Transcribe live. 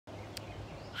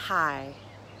Hi,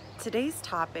 today's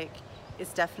topic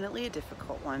is definitely a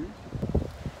difficult one.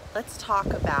 Let's talk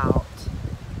about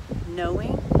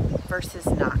knowing versus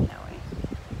not knowing.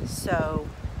 So,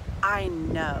 I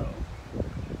know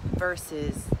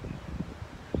versus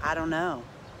I don't know.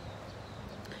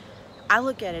 I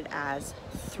look at it as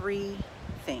three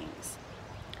things.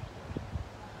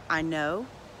 I know,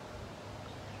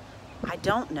 I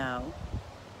don't know,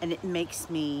 and it makes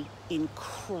me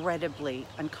incredibly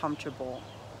uncomfortable.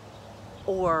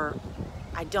 Or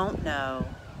I don't know,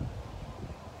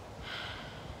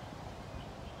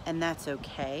 and that's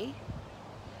okay.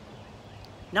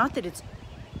 Not that it's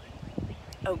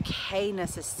okay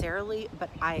necessarily, but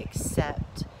I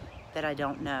accept that I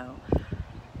don't know.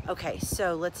 Okay,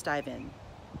 so let's dive in.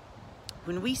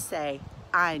 When we say,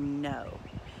 I know,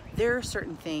 there are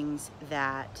certain things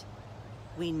that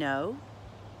we know,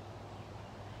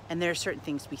 and there are certain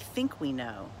things we think we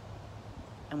know,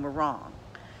 and we're wrong.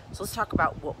 So let's talk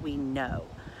about what we know.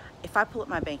 If I pull up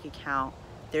my bank account,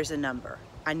 there's a number.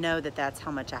 I know that that's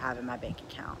how much I have in my bank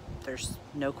account. There's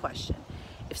no question.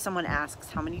 If someone asks,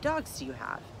 how many dogs do you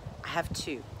have? I have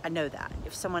 2. I know that.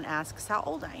 If someone asks how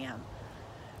old I am,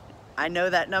 I know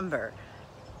that number.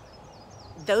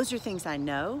 Those are things I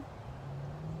know,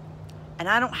 and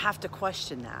I don't have to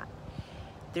question that.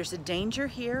 There's a danger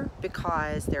here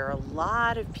because there are a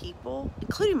lot of people,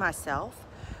 including myself,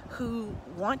 who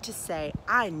want to say,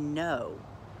 I know,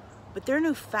 but there are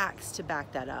no facts to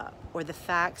back that up, or the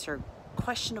facts are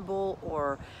questionable,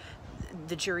 or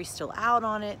the jury's still out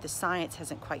on it, the science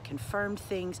hasn't quite confirmed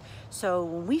things. So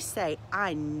when we say,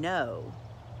 I know,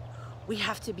 we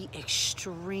have to be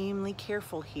extremely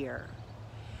careful here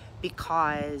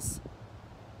because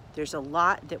there's a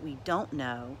lot that we don't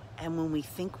know, and when we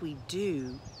think we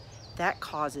do, that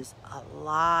causes a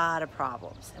lot of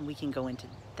problems, and we can go into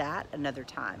that another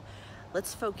time.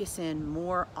 Let's focus in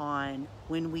more on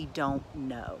when we don't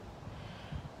know.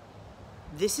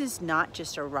 This is not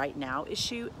just a right now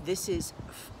issue, this is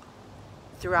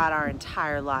throughout our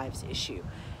entire lives issue.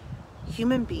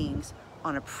 Human beings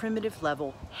on a primitive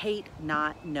level hate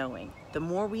not knowing. The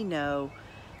more we know,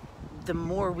 the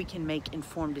more we can make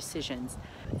informed decisions.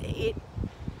 It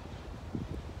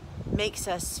makes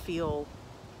us feel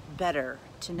better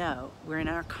to know we're in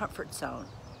our comfort zone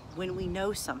when we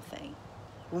know something,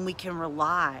 when we can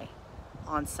rely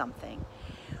on something.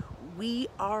 We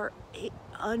are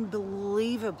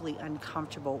unbelievably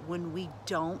uncomfortable when we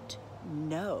don't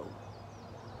know.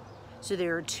 So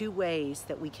there are 2 ways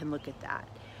that we can look at that.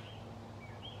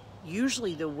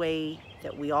 Usually the way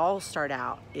that we all start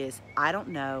out is, I don't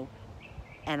know,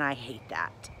 and I hate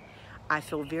that. I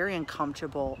feel very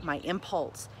uncomfortable. My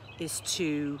impulse is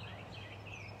to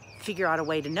figure out a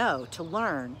way to know, to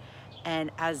learn.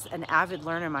 And as an avid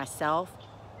learner myself,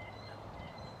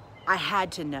 I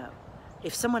had to know.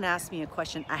 If someone asked me a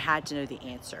question, I had to know the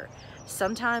answer.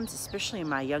 Sometimes, especially in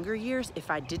my younger years,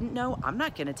 if I didn't know, I'm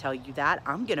not gonna tell you that.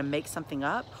 I'm gonna make something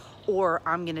up, or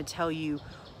I'm gonna tell you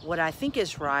what I think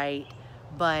is right,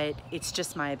 but it's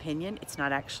just my opinion. It's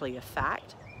not actually a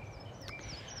fact.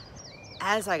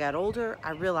 As I got older,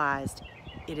 I realized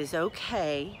it is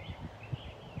okay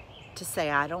to say,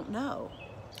 I don't know.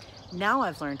 Now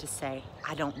I've learned to say,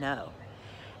 I don't know.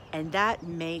 And that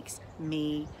makes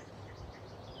me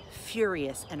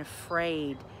furious and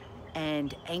afraid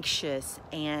and anxious,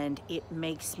 and it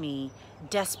makes me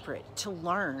desperate to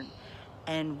learn.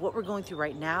 And what we're going through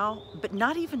right now, but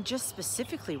not even just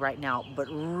specifically right now, but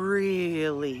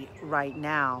really right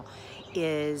now,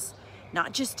 is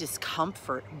not just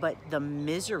discomfort, but the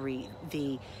misery,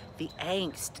 the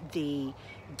angst, the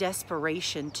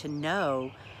desperation to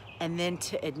know, and then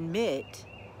to admit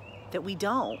that we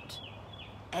don't,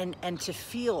 and to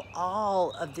feel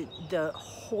all of the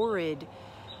horrid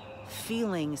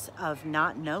feelings of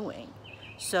not knowing.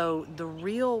 So the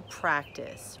real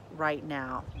practice right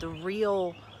now, the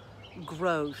real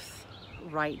growth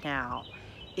right now,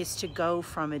 is to go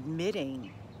from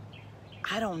admitting,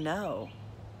 I don't know,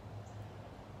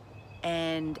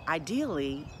 and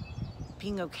ideally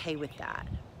being okay with that.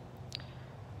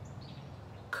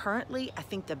 Currently, I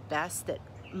think the best that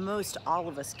most all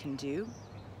of us can do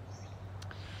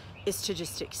is to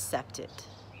just accept it,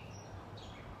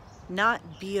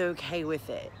 not be okay with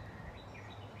it.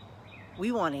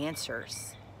 We want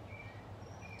answers.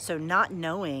 So not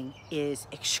knowing is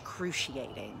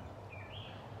excruciating,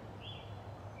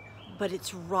 but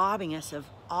it's robbing us of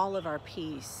all of our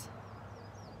peace,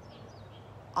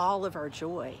 all of our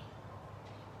joy,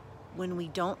 when we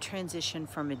don't transition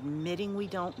from admitting we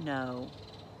don't know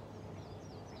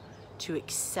to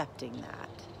accepting that,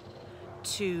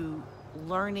 to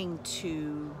learning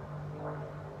to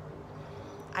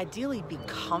ideally be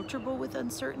comfortable with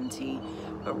uncertainty,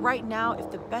 but right now, if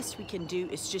the best we can do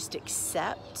is just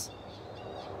accept,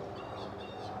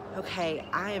 okay,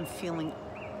 I am feeling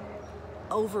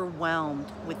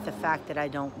overwhelmed with the fact that I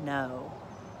don't know,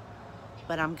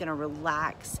 but I'm gonna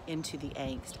relax into the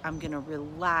angst. I'm gonna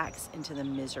relax into the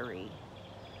misery.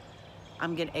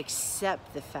 I'm gonna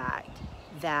accept the fact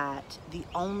that the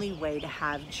only way to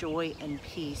have joy and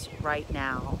peace right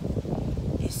now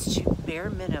is to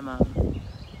bare minimum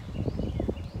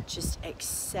just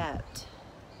accept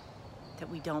that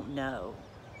we don't know.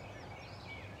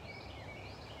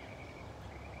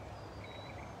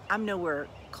 I'm nowhere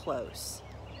close,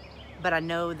 but I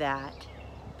know that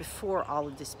before all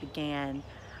of this began,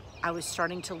 I was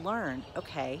starting to learn,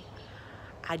 okay,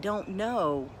 I don't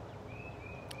know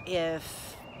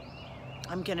if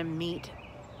I'm gonna meet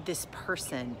this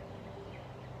person,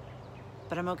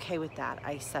 but I'm okay with that.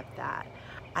 I accept that.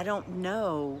 I don't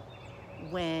know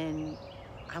when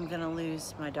I'm gonna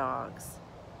lose my dogs,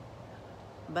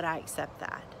 but I accept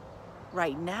that.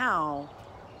 Right now,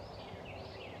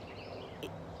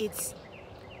 it's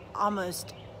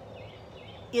almost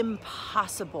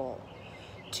impossible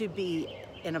to be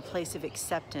in a place of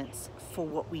acceptance for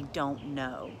what we don't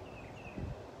know.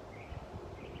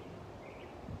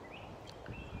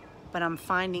 But I'm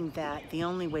finding that the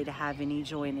only way to have any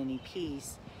joy and any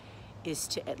peace is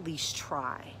to at least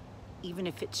try, even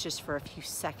if it's just for a few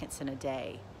seconds in a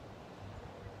day,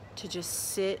 to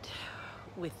just sit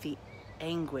with the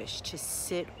anguish, to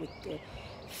sit with the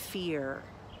fear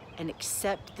and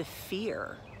accept the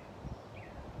fear.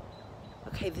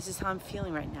 Okay, this is how I'm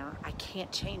feeling right now. I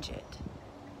can't change it.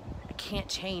 I can't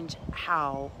change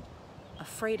how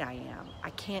afraid I am.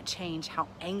 I can't change how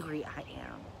angry I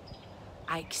am.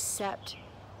 I accept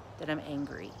that I'm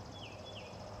angry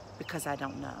because I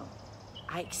don't know.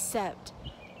 I accept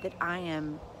that I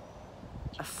am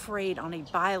afraid on a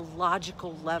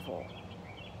biological level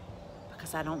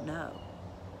because I don't know.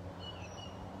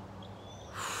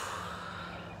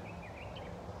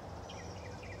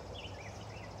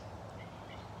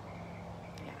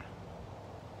 Yeah.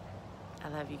 I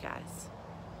love you guys.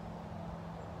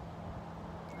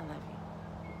 I love you.